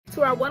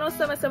To our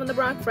 1077 The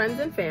Bronx friends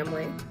and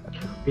family,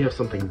 we have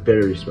something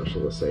very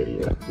special to say to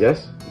you.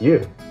 Yes,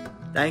 you.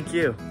 Thank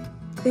you.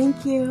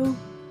 Thank you.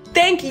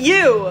 thank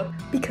you!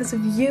 Because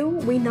of you,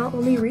 we not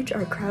only reach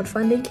our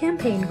crowdfunding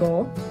campaign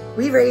goal,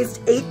 we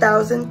raised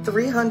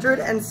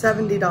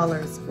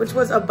 $8,370, which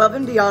was above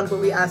and beyond what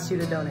we asked you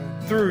to donate.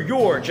 Through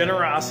your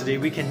generosity,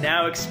 we can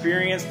now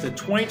experience the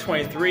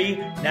 2023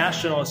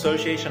 National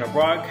Association of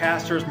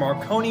Broadcasters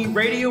Marconi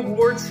Radio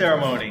Awards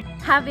ceremony.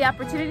 Have the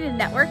opportunity to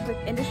network with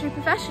industry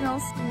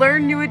professionals,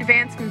 learn new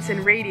advancements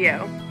in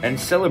radio, and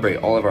celebrate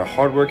all of our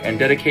hard work and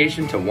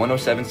dedication to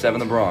 1077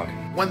 The Bronx.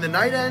 When the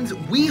night ends,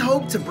 we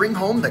hope to bring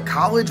home the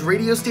College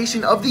Radio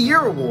Station of the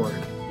Year award.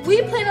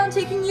 We plan on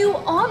taking you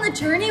on the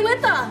journey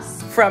with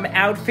us. From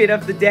outfit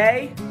of the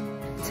day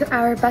to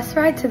our bus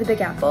ride to the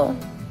Big Apple.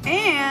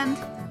 And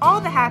all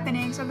the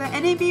happenings of the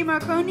NAB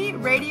Marconi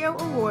Radio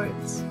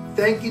Awards.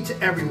 Thank you to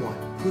everyone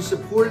who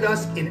supported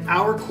us in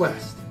our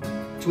quest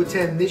to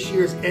attend this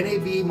year's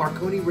NAB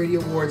Marconi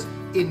Radio Awards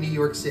in New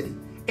York City,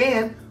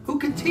 and who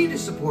continue to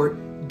support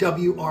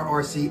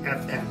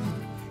WRRC-FM.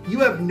 You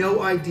have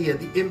no idea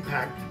the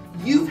impact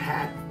you've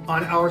had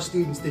on our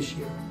students this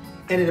year,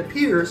 and it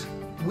appears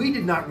we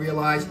did not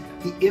realize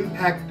the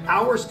impact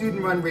our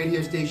student-run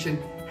radio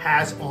station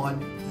has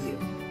on you.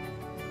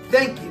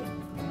 Thank you.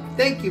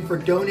 Thank you for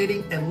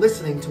donating and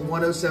listening to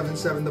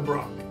 1077 The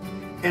Bronx.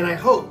 And I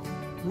hope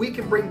we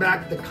can bring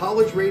back the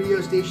College Radio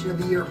Station of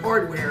the Year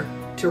hardware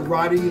to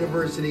Rider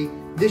University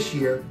this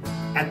year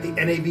at the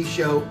NAB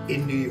show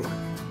in New York.